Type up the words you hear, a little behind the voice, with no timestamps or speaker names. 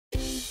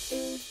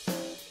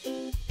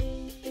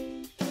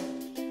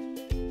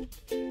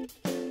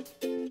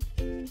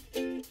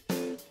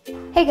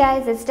Hey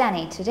guys, it's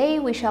Danny. Today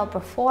we shall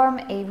perform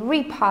a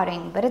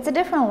repotting, but it's a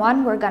different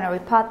one. We're gonna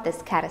repot this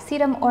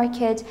Catasetum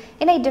orchid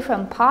in a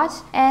different pot,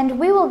 and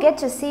we will get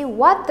to see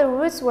what the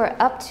roots were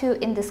up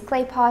to in this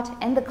clay pot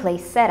and the clay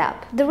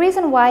setup. The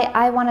reason why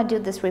I want to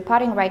do this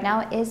repotting right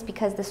now is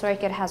because this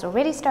orchid has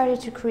already started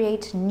to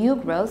create new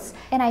growths,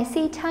 and I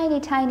see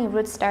tiny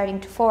roots starting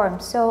to form,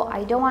 so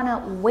I don't want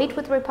to wait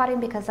with repotting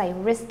because I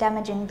risk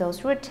damaging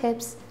those root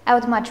tips. I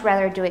would much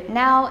rather do it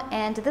now,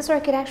 and this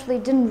orchid actually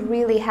didn't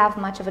really have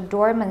much of a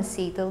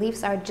dormancy. The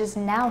leaves are just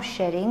now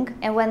shedding,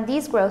 and when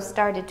these growths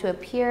started to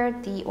appear,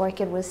 the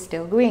orchid was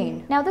still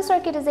green. Now this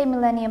orchid is a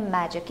Millennium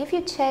Magic. If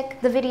you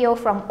check the video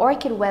from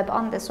Orchid Web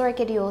on this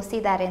orchid, you will see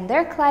that in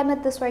their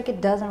climate, this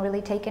orchid doesn't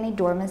really take any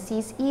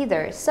dormancies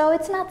either, so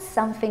it's not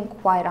something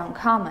quite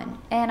uncommon,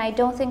 and I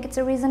don't think it's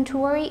a reason to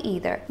worry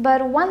either.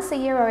 But once a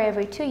year or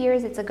every 2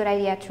 years, it's a good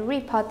idea to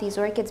repot these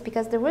orchids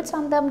because the roots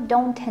on them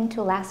don't tend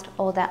to last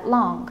all that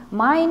long.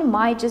 Mine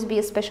might just be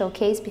a special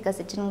case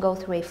because it didn't go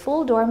through a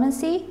full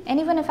dormancy,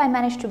 and even if I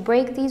manage to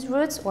break these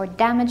roots or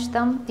damage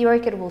them, the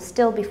orchid will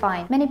still be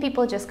fine. Many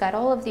people just got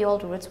all of the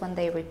old roots when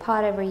they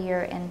repot every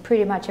year, and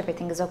pretty much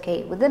everything is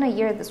okay. Within a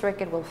year, this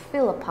orchid will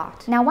fill a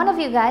pot. Now, one of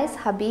you guys,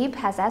 Habib,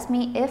 has asked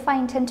me if I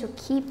intend to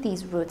keep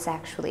these roots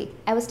actually.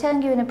 I was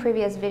telling you in a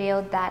previous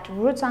video that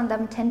roots on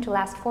them tend to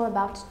last for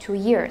about 2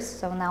 years,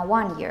 so now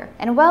 1 year.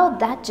 And well,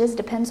 that just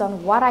depends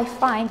on what I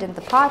find in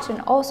the pot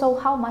and also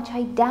how much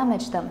I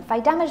damage them. If I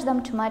damage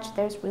them too much,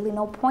 there's really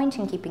no point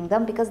in keeping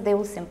them because they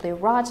will simply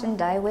rot and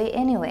die away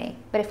anyway.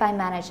 But if I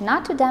manage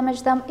not to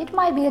damage them, it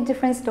might be a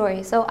different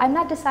story. So I'm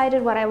not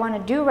decided what I want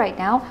to do right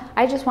now.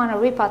 I just want to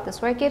repot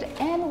this orchid,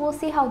 and we'll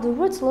see how the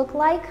roots look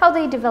like, how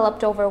they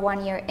developed over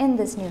 1 year in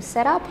this new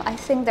setup. I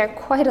think there are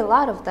quite a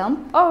lot of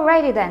them.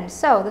 Alrighty then,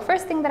 so the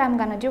first thing that I'm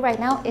gonna do right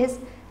now is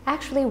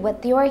actually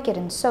wet the orchid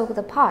and soak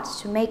the pot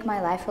to make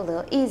my life a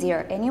little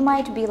easier. And you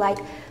might be like,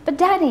 but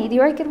Danny, the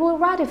orchid will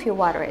rot if you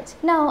water it.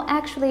 No,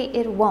 actually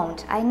it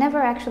won't. I never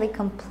actually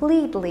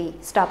completely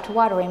stopped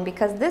watering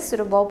because this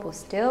pseudobulb was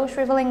still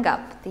shriveling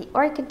up. The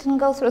orchid didn't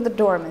go through the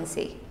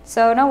dormancy.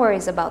 So no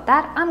worries about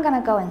that. I'm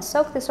gonna go and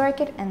soak this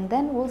orchid and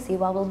then we'll see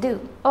what we'll do.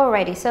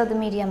 Alrighty, so the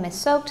medium is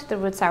soaked, the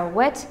roots are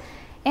wet.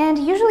 And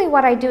usually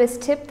what I do is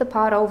tip the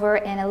pot over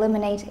and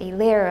eliminate a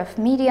layer of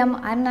medium.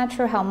 I'm not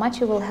sure how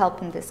much it will help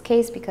in this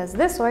case because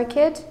this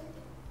orchid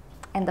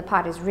and the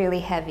pot is really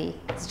heavy.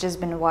 It's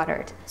just been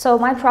watered. So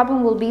my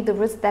problem will be the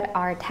roots that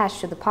are attached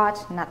to the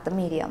pot, not the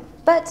medium.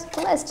 But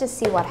let's just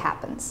see what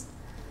happens.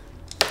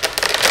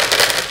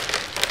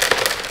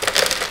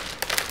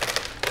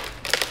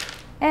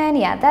 And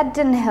yeah, that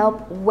didn't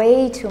help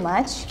way too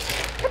much,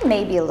 but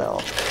maybe a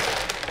little.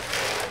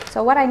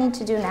 So what I need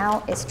to do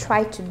now is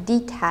try to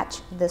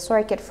detach this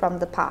orchid from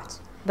the pot.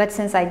 But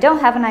since I don't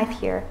have a knife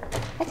here,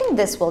 I think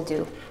this will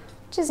do.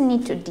 Just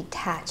need to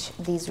detach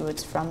these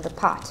roots from the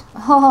pot.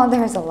 Oh,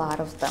 there's a lot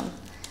of them.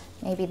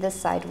 Maybe this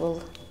side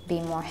will be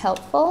more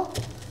helpful.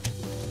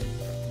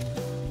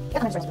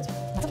 Does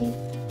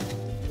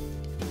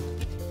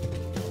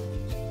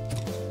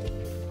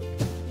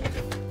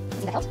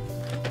that help?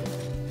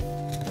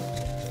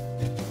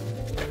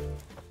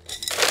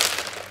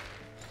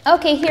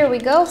 Okay, here we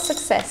go,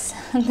 success.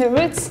 The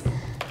roots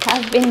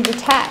have been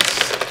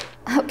detached.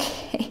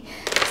 Okay,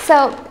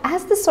 so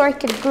as this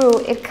orchid grew,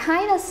 it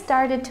kind of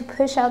started to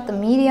push out the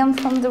medium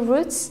from the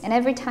roots, and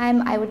every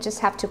time I would just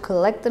have to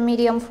collect the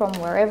medium from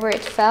wherever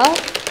it fell.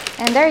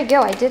 And there you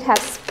go, I did have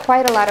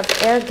quite a lot of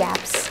air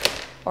gaps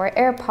or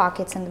air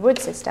pockets in the root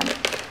system.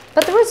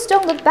 But the roots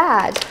don't look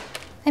bad.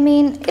 I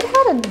mean, it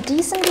had a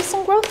decent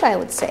growth, I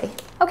would say.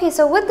 Okay,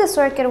 so with this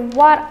orchid,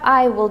 what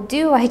I will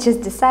do, I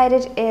just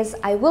decided, is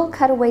I will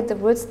cut away the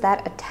roots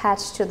that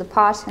attach to the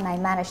pot and I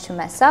managed to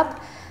mess up.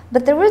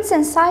 But the roots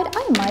inside,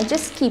 I might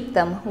just keep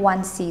them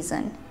 1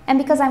 season. And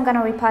because I'm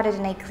gonna repot it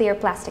in a clear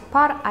plastic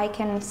pot, I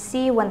can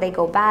see when they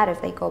go bad,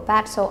 if they go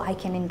bad, so I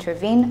can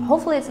intervene.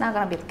 Hopefully it's not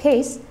gonna be the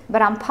case,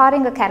 but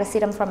potting a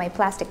Catasetum from a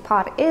plastic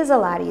pot is a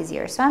lot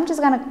easier. So I'm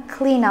just gonna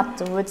clean up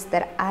the roots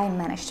that I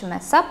managed to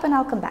mess up, and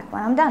I'll come back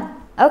when I'm done.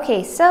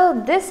 Okay,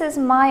 so this is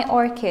my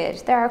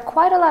orchid. There are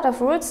quite a lot of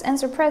roots and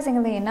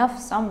surprisingly enough,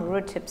 some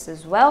root tips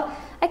as well.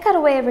 I cut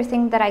away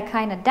everything that I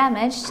kind of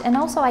damaged, and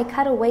also I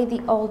cut away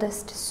the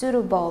oldest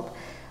pseudobulb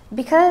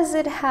because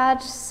it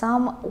had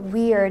some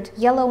weird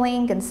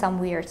yellowing and some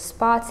weird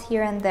spots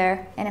here and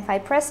there. And if I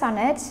press on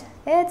it,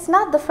 it's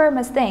not the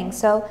firmest thing.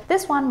 So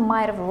this one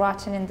might have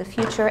rotten in the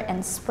future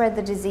and spread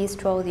the disease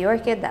to all the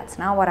orchid. That's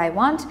not what I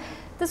want.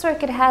 This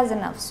orchid has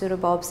enough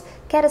pseudobulbs.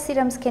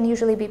 Catasetums can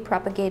usually be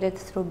propagated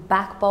through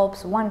back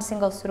bulbs, one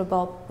single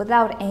pseudobulb,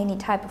 without any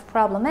type of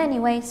problem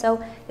anyway,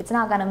 so it's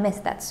not gonna miss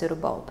that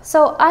pseudobulb.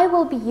 So I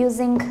will be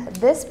using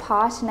this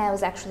pot, and I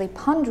was actually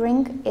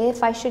pondering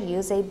if I should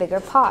use a bigger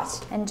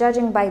pot. And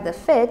judging by the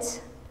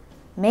fit,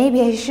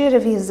 Maybe I should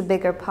have used a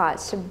bigger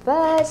pot,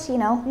 but you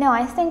know, no,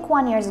 I think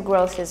 1 year's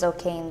growth is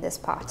okay in this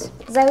pot.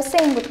 As I was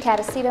saying with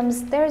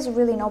Catasetums, there's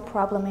really no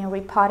problem in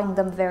repotting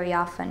them very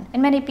often.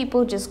 And many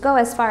people just go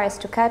as far as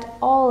to cut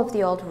all of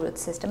the old root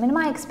system. In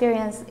my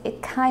experience,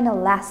 it kind of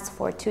lasts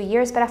for 2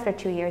 years, but after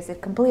 2 years,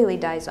 it completely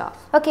dies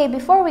off. Okay,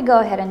 before we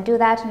go ahead and do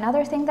that,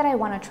 another thing that I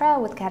want to try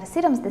out with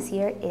Catasetums this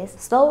year is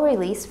slow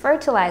release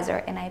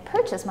fertilizer, and I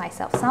purchased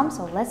myself some,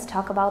 so let's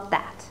talk about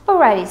that.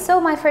 Alrighty,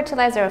 so my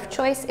fertilizer of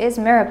choice is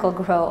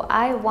Miracle-Gro.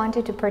 I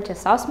wanted to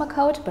purchase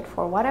Osmocote, but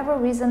for whatever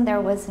reason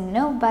there was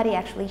nobody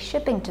actually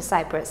shipping to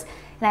Cyprus,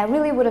 and I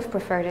really would have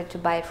preferred it to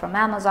buy it from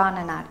Amazon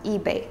and not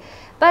eBay.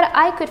 But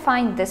I could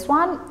find this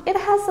one. It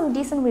has some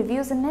decent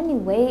reviews, and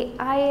anyway,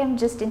 I am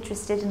just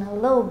interested in a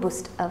little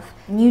boost of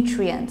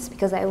nutrients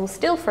because I will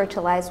still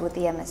fertilize with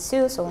the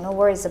MSU, so no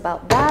worries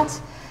about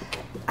that.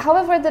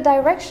 However, the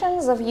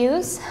directions of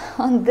use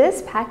on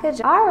this package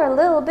are a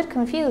little bit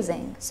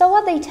confusing. So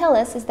what they tell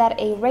us is that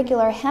a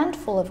regular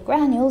handful of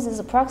granules is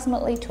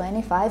approximately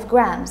 25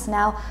 grams.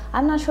 Now,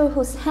 I'm not sure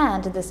whose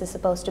hand this is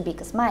supposed to be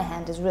because my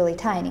hand is really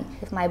tiny.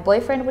 If my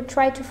boyfriend would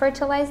try to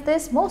fertilize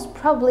this, most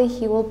probably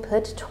he will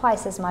put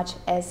twice as much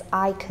as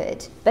I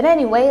could. But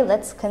anyway,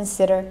 let's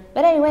consider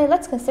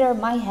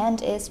my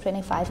hand is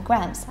 25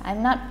 grams.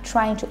 I'm not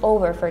trying to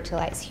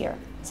over-fertilize here.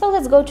 So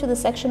let's go to the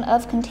section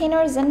of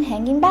containers and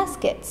hanging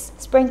baskets.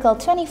 Sprinkle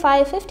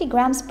 25-50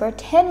 grams per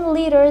 10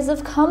 liters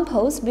of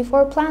compost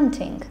before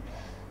planting.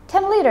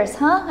 10 liters,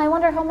 huh? I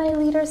wonder how many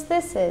liters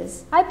this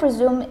is. I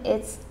presume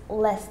it's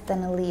less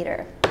than a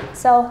liter.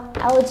 So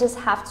I would just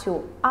have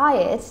to eye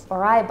it,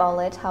 or eyeball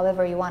it,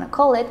 however you want to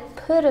call it,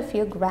 put a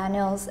few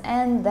granules,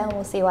 and then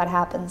we'll see what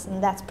happens.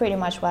 And that's pretty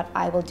much what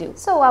I will do.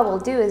 So what I will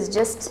do is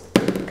just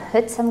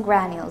put some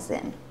granules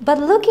in. But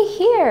looky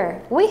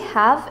here, we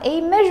have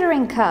a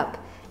measuring cup.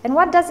 And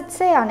what does it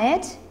say on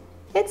it?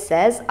 It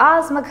says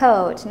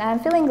Osmocote. Now I'm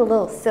feeling a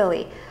little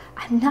silly.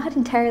 I'm not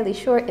entirely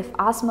sure if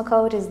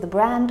Osmocote is the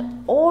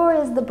brand or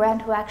is the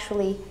brand who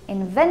actually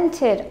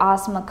invented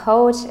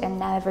Osmocote, and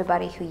now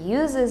everybody who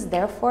uses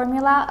their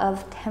formula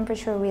of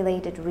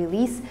temperature-related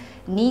release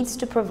needs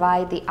to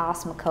provide the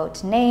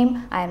Osmocote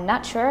name. I am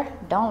not sure.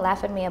 Don't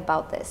laugh at me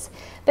about this.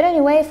 But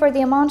anyway, for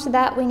the amount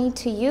that we need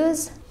to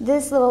use,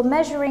 this little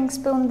measuring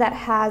spoon that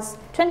has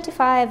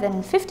 25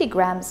 and 50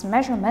 grams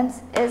measurements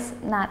is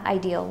not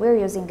ideal. We're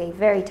using a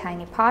very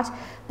tiny pot,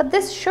 but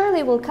this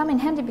surely will come in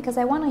handy because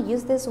I want to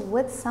use this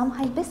with some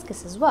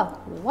hibiscus as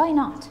well. Why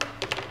not?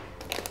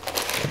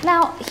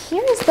 Now,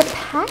 here is the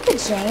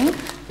packaging.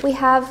 We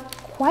have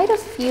quite a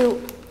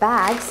few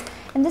bags.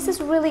 And this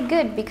is really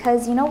good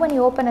because, you know, when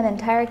you open an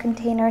entire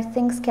container,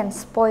 things can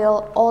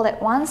spoil all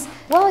at once.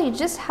 Well, you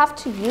just have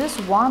to use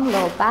one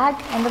little bag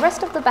and the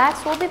rest of the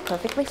bags will be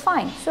perfectly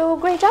fine. So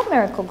great job,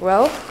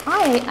 Miracle-Gro.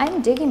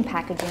 I'm digging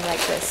packaging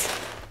like this.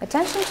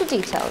 Attention to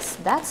details,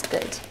 that's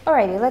good.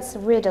 Alrighty, let's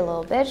read a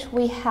little bit.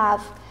 We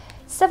have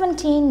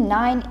 17,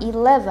 9,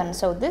 11.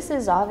 So this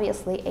is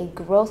obviously a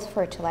growth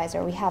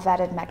fertilizer. We have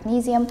added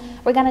magnesium.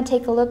 We're gonna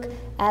take a look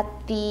at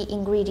the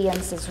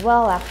ingredients as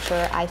well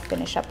after I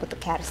finish up with the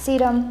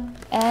Catasetum.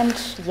 And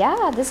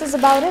yeah, this is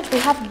about it. We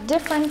have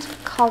different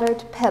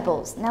colored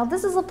pebbles. Now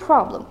this is a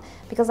problem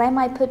because I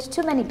might put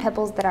too many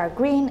pebbles that are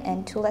green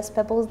and too less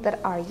pebbles that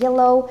are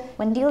yellow.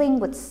 When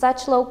dealing with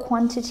such low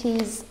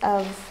quantities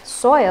of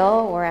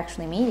soil, or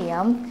actually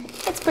medium,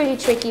 it's pretty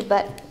tricky,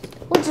 but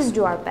we'll just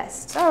do our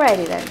best.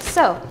 Alrighty then,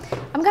 so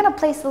I'm gonna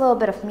place a little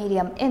bit of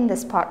medium in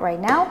this pot right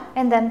now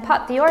and then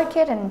pot the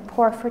orchid and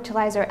pour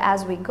fertilizer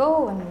as we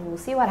go and we'll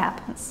see what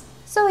happens.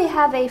 So we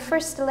have a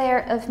first layer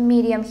of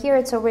medium here.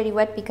 It's already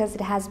wet because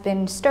it has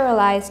been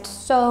sterilized,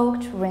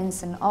 soaked,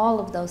 rinsed, and all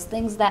of those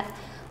things that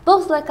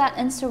both Leca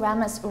and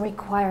Ceramus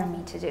require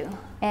me to do.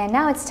 And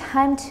now it's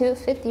time to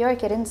fit the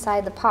orchid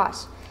inside the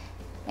pot.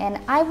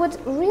 And I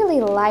would really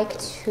like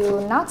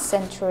to not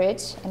center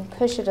it and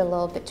push it a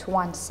little bit to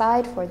one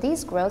side for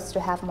these growths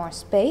to have more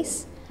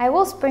space. I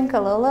will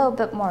sprinkle a little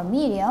bit more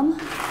medium.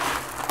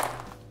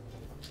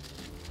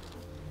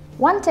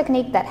 One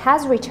technique that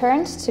has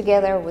returned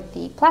together with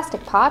the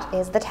plastic pot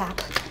is the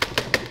tap.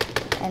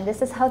 And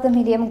this is how the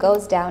medium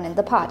goes down in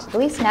the pot. At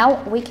least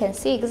now we can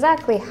see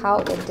exactly how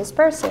it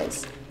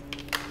disperses.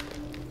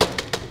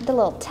 The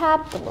little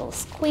tap, the little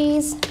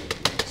squeeze.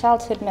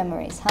 Childhood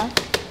memories, huh?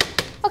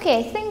 Okay,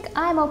 I think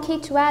I'm okay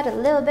to add a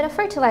little bit of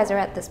fertilizer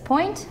at this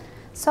point.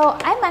 So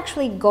I'm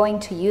actually going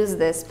to use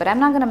this, but I'm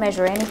not gonna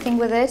measure anything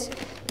with it.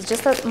 It's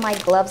just that my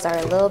gloves are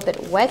a little bit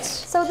wet.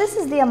 So this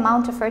is the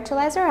amount of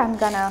fertilizer I'm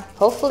gonna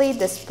hopefully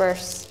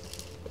disperse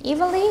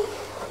evenly,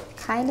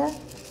 kinda,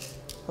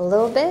 a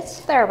little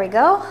bit. There we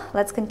go.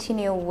 Let's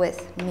continue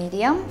with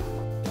medium.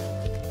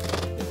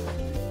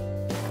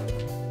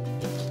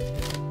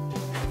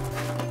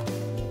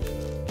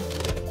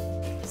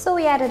 So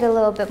we added a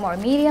little bit more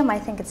medium. I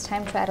think it's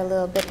time to add a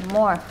little bit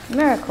more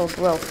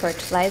Miracle-Gro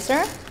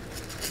fertilizer.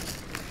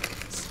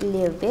 Just a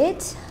little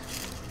bit.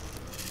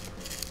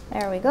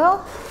 There we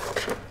go.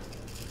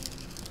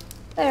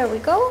 There we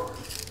go.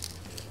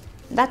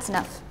 That's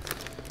enough.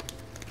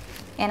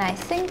 And I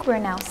think we're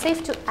now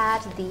safe to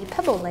add the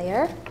pebble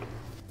layer.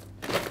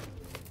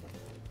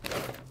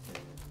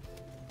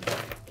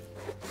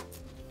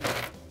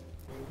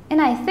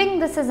 And I think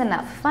this is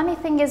enough. Funny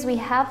thing is we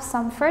have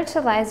some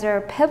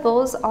fertilizer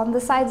pebbles on the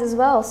sides as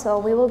well, so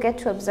we will get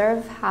to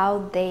observe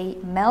how they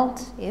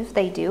melt, if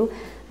they do.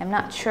 I'm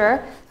not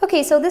sure.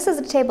 Okay, so this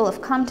is the table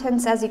of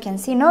contents. As you can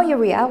see, no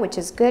urea, which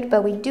is good,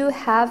 but we do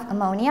have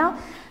ammonia,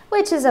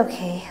 which is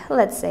okay,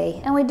 let's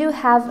say. And we do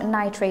have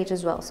nitrate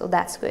as well, so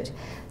that's good.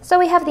 So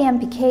we have the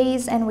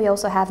NPKs, and we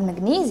also have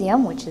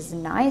magnesium, which is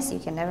nice. You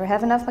can never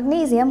have enough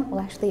magnesium. Well,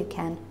 actually you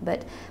can,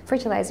 but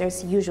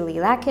fertilizers usually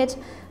lack it.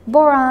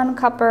 Boron,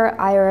 copper,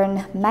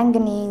 iron,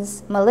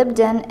 manganese,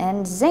 molybdenum,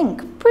 and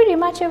zinc. Pretty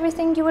much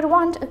everything you would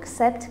want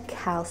except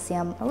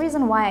calcium. A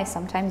reason why I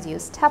sometimes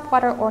use tap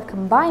water or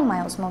combine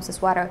my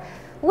osmosis water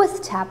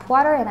with tap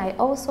water, and I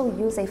also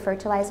use a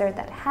fertilizer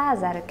that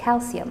has added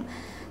calcium.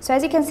 So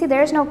as you can see,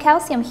 there is no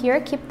calcium here.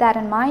 Keep that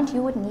in mind.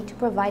 You would need to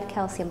provide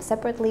calcium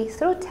separately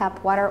through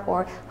tap water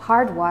or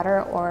hard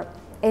water or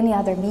any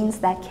other means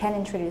that can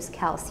introduce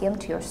calcium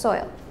to your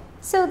soil.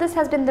 So this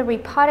has been the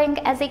repotting.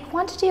 As a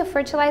quantity of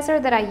fertilizer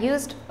that I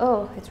used,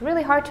 oh, it's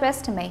really hard to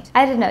estimate.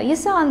 I don't know, you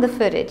saw on the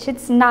footage,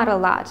 it's not a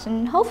lot,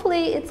 and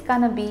hopefully it's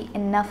gonna be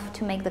enough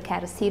to make the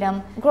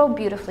Catasetum grow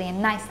beautifully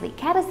and nicely.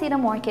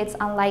 Catasetum orchids,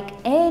 unlike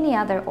any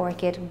other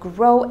orchid,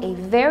 grow a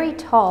very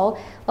tall,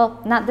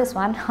 well, not this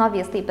one,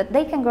 obviously, but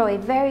they can grow a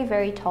very,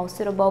 very tall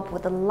pseudobulb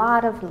with a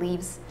lot of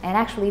leaves, and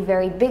actually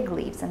very big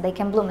leaves, and they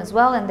can bloom as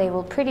well, and they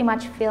will pretty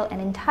much fill an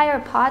entire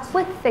pot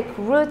with thick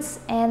roots,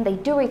 and they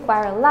do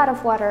require a lot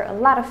of water, a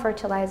lot of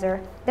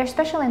fertilizer. They're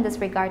special in this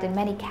regard, and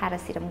many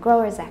Catasetum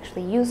growers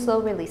actually use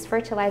slow-release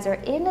fertilizer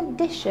in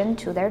addition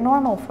to their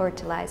normal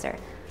fertilizer.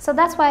 So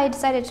that's why I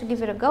decided to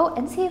give it a go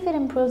and see if it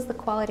improves the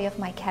quality of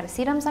my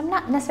Catasetums. I'm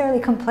not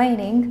necessarily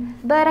complaining,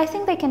 but I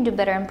think they can do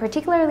better, and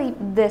particularly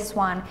this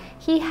one.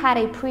 He had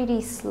a pretty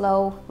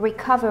slow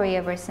recovery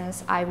ever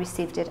since I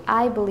received it.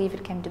 I believe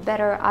it can do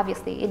better.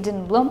 Obviously, it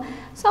didn't bloom,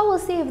 so we'll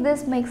see if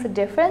this makes a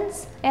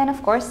difference. And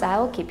of course,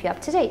 I'll keep you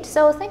up to date.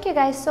 So thank you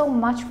guys so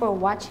much for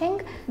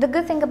watching. The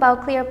good thing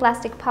about clear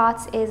plastic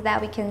pots is that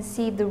we can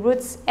see the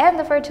roots and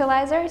the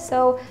fertilizer,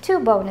 so 2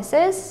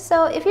 bonuses.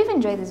 So if you've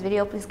enjoyed this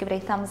video, please give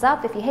it a thumbs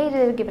up. If you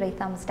hated it, give it a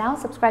thumbs down.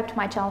 Subscribe to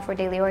my channel for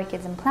daily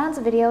orchids and plants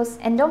videos,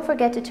 and don't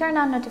forget to turn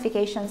on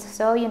notifications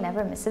so you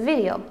never miss a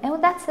video. And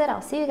with that said,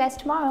 I'll see you guys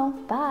tomorrow.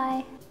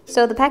 Bye!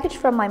 So the package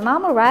from my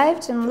mom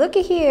arrived, and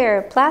looky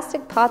here,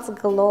 plastic pots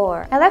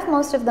galore. I left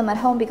most of them at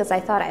home because I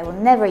thought I will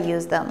never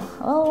use them.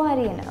 Oh, what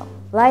do you know?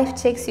 Life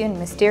takes you in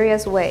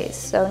mysterious ways,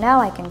 so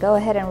now I can go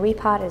ahead and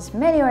repot as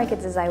many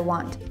orchids as I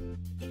want.